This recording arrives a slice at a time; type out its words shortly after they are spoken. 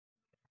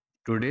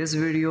Today's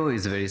video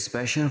is very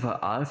special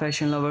for all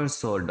fashion lovers,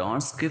 so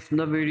don't skip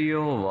the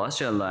video, watch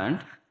till the end,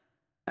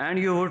 and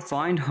you would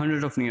find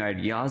hundreds of new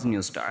ideas,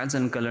 new styles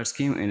and color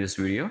scheme in this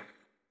video.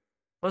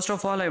 First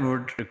of all, I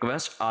would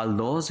request all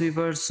those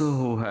viewers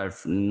who have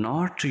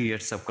not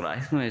yet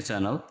subscribed my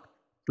channel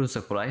to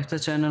subscribe the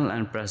channel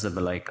and press the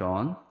bell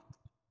icon.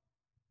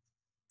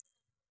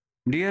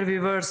 Dear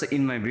viewers,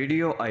 in my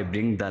video, I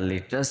bring the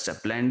latest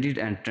splendid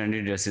and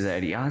trendy dresses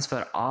ideas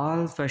for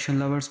all fashion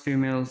lovers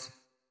females.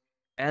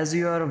 As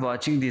you are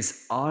watching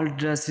this, all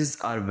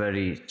dresses are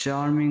very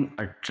charming,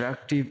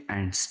 attractive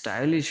and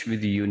stylish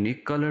with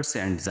unique colors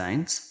and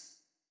designs.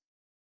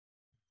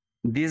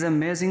 These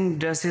amazing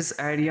dresses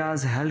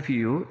ideas help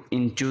you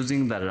in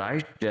choosing the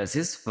right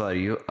dresses for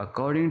you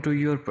according to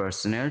your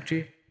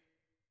personality.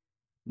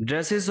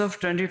 Dresses of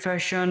trendy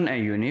fashion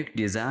and unique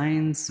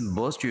designs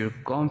boost your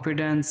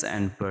confidence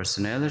and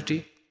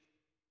personality.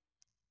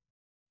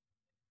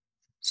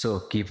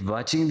 So keep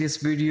watching this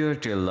video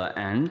till the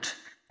end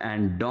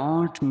and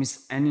don't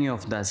miss any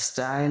of the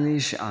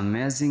stylish,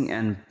 amazing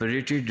and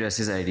pretty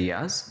dresses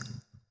ideas.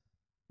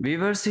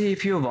 Viewers,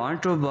 if you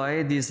want to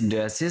buy these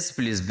dresses,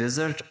 please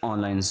visit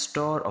online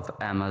store of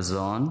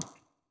Amazon.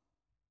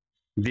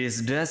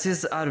 These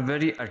dresses are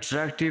very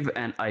attractive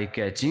and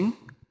eye-catching.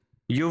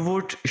 You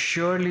would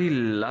surely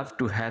love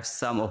to have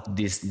some of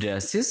these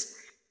dresses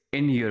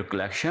in your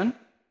collection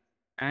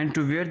and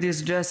to wear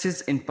these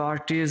dresses in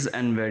parties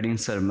and wedding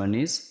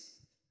ceremonies,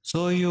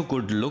 so you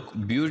could look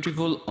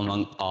beautiful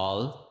among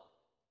all.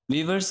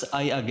 Viewers,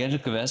 I again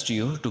request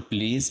you to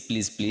please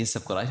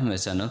subscribe my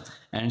channel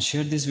and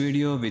share this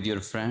video with your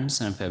friends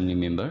and family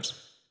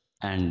members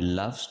and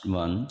loved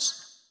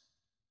ones.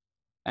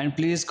 And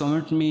please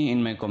comment me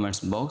in my comments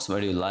box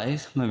what you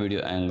like my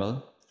video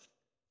angle,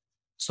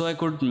 so I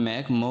could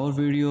make more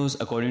videos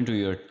according to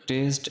your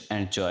taste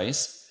and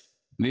choice.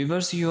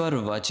 Viewers, you are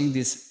watching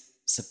these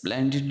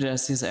splendid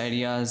dresses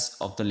ideas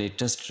of the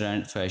latest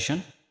trend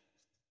fashion.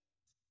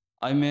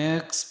 I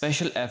make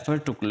special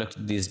effort to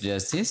collect these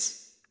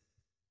dresses.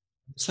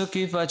 So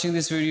keep watching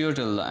this video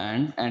till the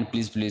end and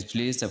please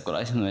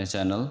subscribe my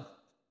channel.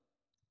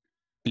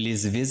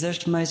 Please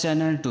visit my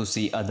channel to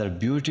see other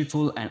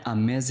beautiful and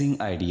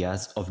amazing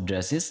ideas of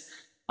dresses.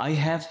 I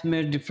have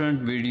made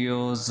different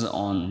videos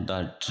on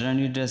the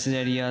trendy dresses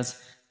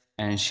ideas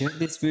and share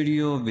this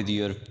video with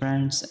your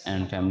friends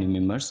and family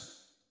members.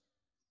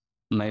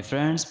 My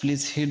friends,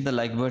 please hit the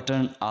like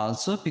button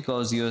also,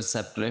 because your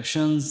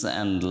subscriptions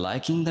and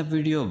liking the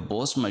video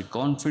boost my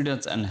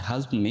confidence and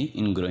help me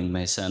in growing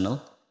my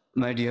channel.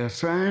 My dear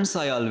friends,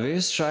 I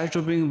always try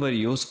to bring very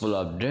useful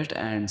update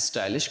and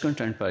stylish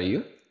content for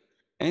you.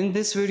 In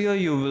this video,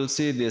 you will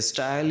see the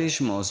stylish,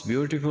 most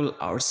beautiful,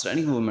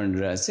 outstanding women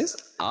dresses.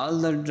 All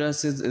the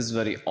dresses is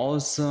very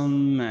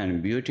awesome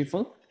and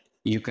beautiful.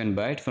 You can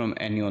buy it from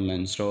any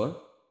online store.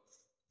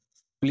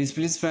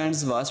 Please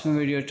friends, watch my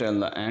video till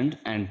the end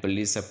and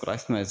please subscribe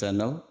my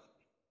channel.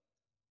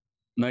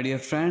 My dear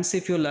friends,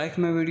 if you like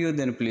my video,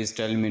 then please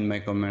tell me in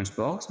my comments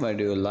box why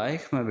do you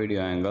like my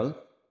video angle.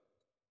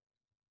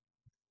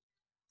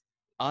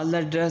 All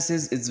the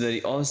dresses is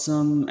very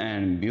awesome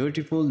and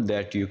beautiful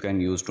that you can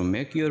use to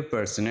make your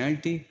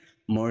personality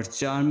more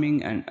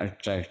charming and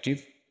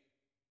attractive.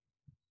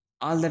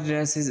 All the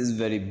dresses is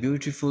very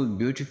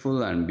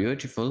beautiful and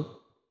beautiful.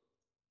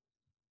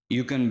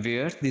 You can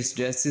wear these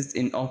dresses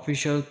in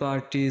official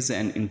parties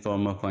and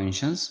informal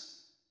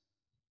functions.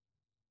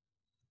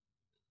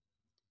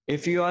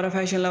 If you are a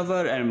fashion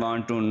lover and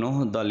want to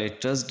know the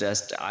latest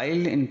dress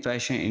style in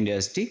fashion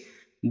industry,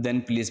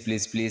 then please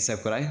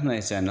subscribe my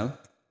channel.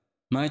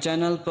 My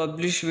channel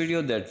publish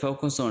video that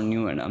focus on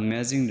new and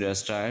amazing dress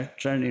style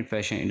trend in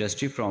fashion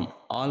industry from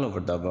all over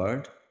the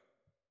world.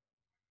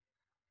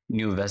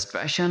 New best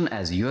fashion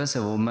as USA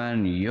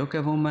woman,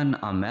 UK woman,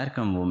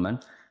 American woman,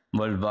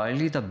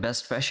 worldwide the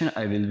best fashion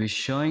I will be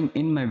showing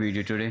in my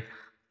video today.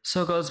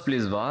 So girls,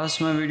 please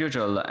watch my video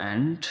till the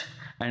end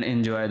and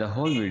enjoy the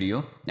whole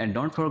video, and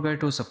don't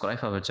forget to subscribe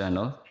our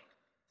channel.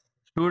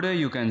 Today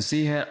you can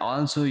see here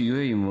also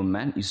UAE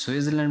woman,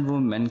 Switzerland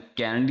woman,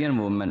 Canadian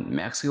woman,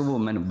 Mexico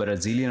woman,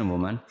 Brazilian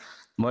woman,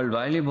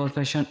 worldwide both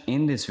fashion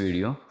in this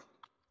video.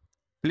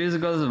 Please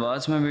girls,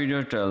 watch my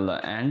video till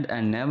the end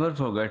and never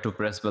forget to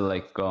press bell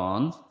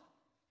icon.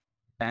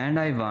 And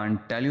I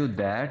want to tell you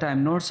that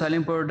I'm not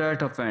selling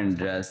product of any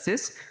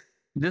dresses.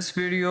 This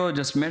video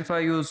just made for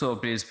you, so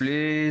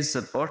please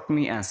support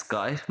me and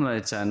subscribe my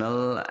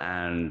channel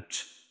and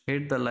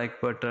hit the like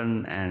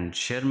button and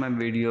share my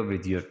video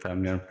with your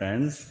family and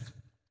friends.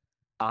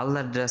 All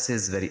the dress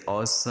is very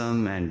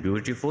awesome and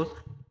beautiful.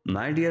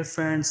 My dear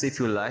friends, if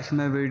you like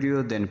my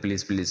video, then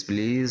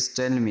please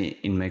tell me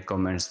in my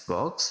comments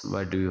box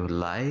what do you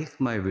like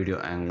my video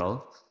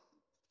angle.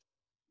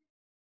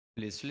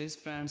 Please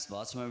friends,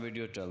 watch my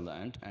video till the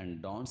end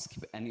and don't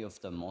skip any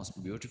of the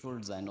most beautiful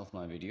design of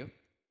my video.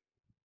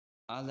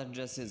 All the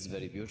dress is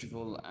very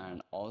beautiful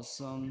and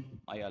awesome.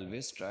 I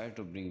always try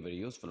to bring very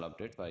useful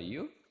update for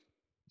you.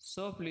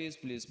 So please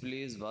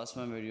watch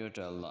my video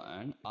till the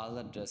end. All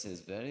the dress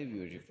is very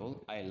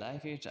beautiful. I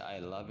like it. I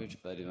love it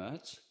very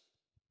much.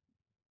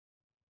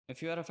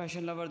 If you are a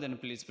fashion lover, then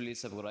please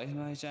subscribe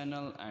my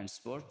channel and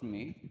support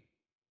me.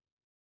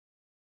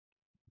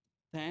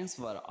 Thanks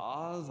for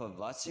all for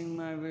watching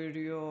my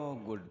video.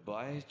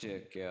 Goodbye,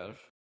 take care.